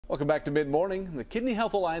Welcome back to Mid-Morning. The Kidney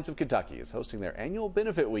Health Alliance of Kentucky is hosting their annual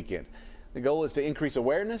benefit weekend. The goal is to increase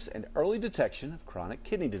awareness and early detection of chronic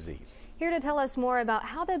kidney disease. Here to tell us more about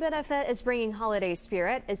how the benefit is bringing holiday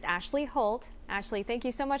spirit is Ashley Holt. Ashley, thank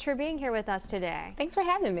you so much for being here with us today. Thanks for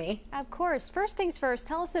having me. Of course. First things first,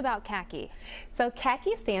 tell us about KYT. So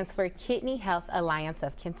KYT stands for Kidney Health Alliance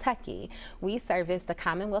of Kentucky. We service the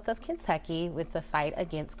Commonwealth of Kentucky with the fight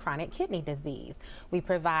against chronic kidney disease. We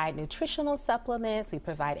provide nutritional supplements, we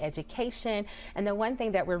provide education, and the one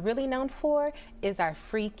thing that we're really known for is our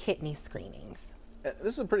free kidney screenings.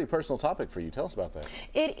 This is a pretty personal topic for you. Tell us about that.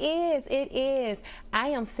 It is. I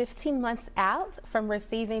am 15 months out from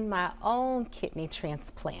receiving my own kidney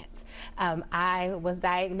transplant. I was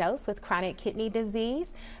diagnosed with chronic kidney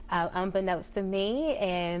disease, unbeknownst to me,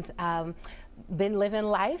 and been living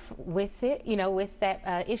life with it, with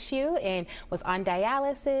that issue, and was on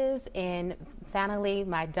dialysis, and finally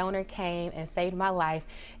my donor came and saved my life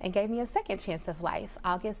and gave me a second chance of life,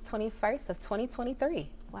 August 21st of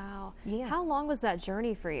 2023. Wow. Yeah. How long was that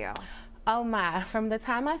journey for you? Oh my, from the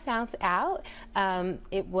time I found out,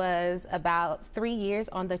 it was about 3 years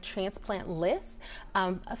on the transplant list,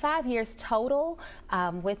 5 years total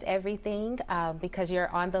with everything, because you're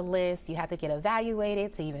on the list, you have to get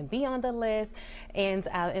evaluated to even be on the list. And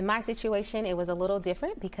in my situation, it was a little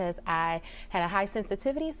different because I had a high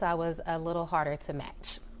sensitivity, so I was a little harder to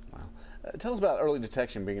match. Wow. Tell us about early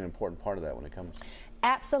detection being an important part of that when it comes.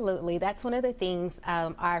 Absolutely. That's one of the things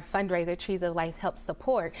our fundraiser, Trees of Life, helps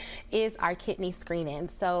support is our kidney screening.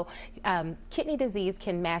 So kidney disease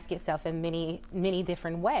can mask itself in many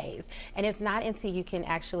different ways. And it's not until you can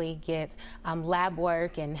actually get lab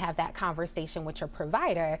work and have that conversation with your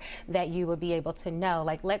provider that you will be able to know,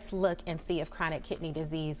 like, let's look and see if chronic kidney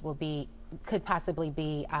disease could possibly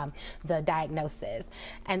be the diagnosis.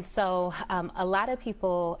 And so a lot of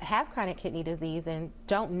people have chronic kidney disease and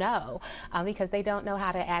don't know because they don't know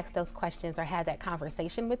how to ask those questions or have that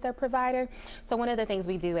conversation with their provider. So one of the things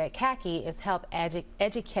we do at KYT is help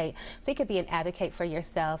educate, so you could be an advocate for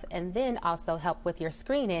yourself, and then also help with your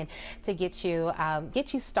screening to get you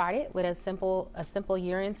started with a simple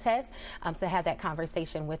urine test to have that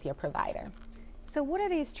conversation with your provider. So what do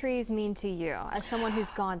these trees mean to you as someone who's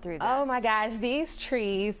gone through this? Oh my gosh, these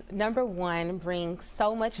trees, number one, bring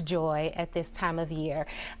so much joy at this time of year.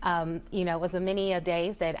 It was many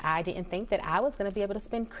days that I didn't think that I was going to be able to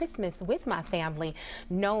spend Christmas with my family,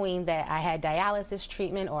 knowing that I had dialysis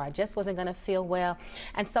treatment or I just wasn't going to feel well.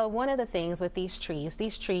 And so one of the things with these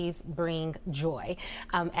trees bring joy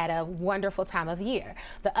at a wonderful time of year.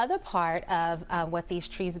 The other part of what these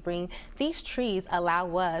trees bring, these trees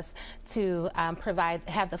allow us to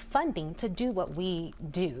have the funding to do what we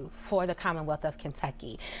do for the Commonwealth of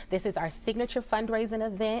Kentucky. This is our signature fundraising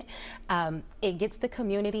event. It gets the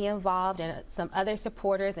community involved and some other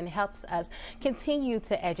supporters and helps us continue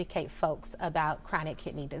to educate folks about chronic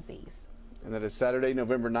kidney disease. And that is Saturday,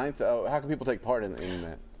 November 9th. How can people take part in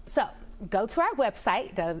that? So go to our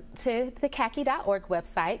website, go to the KYT.org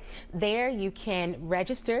website. There you can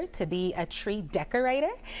register to be a tree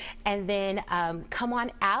decorator, and then come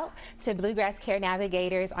on out to Bluegrass Care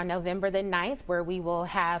Navigators on November the 9th, where we will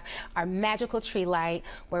have our magical tree light,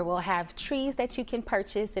 where we'll have trees that you can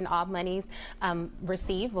purchase and all monies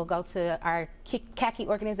received will go to our KYT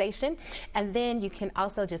organization. And then you can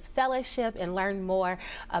also just fellowship and learn more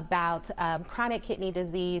about chronic kidney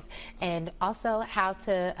disease, and also how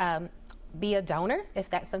to be a donor if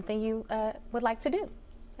that's something you would like to do.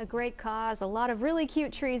 A great cause, a lot of really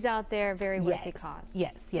cute trees out there, very worthy cause.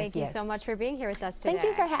 Yes. Thank you so much for being here with us today. Thank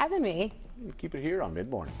you for having me. Keep it here on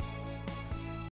Mid-Morning.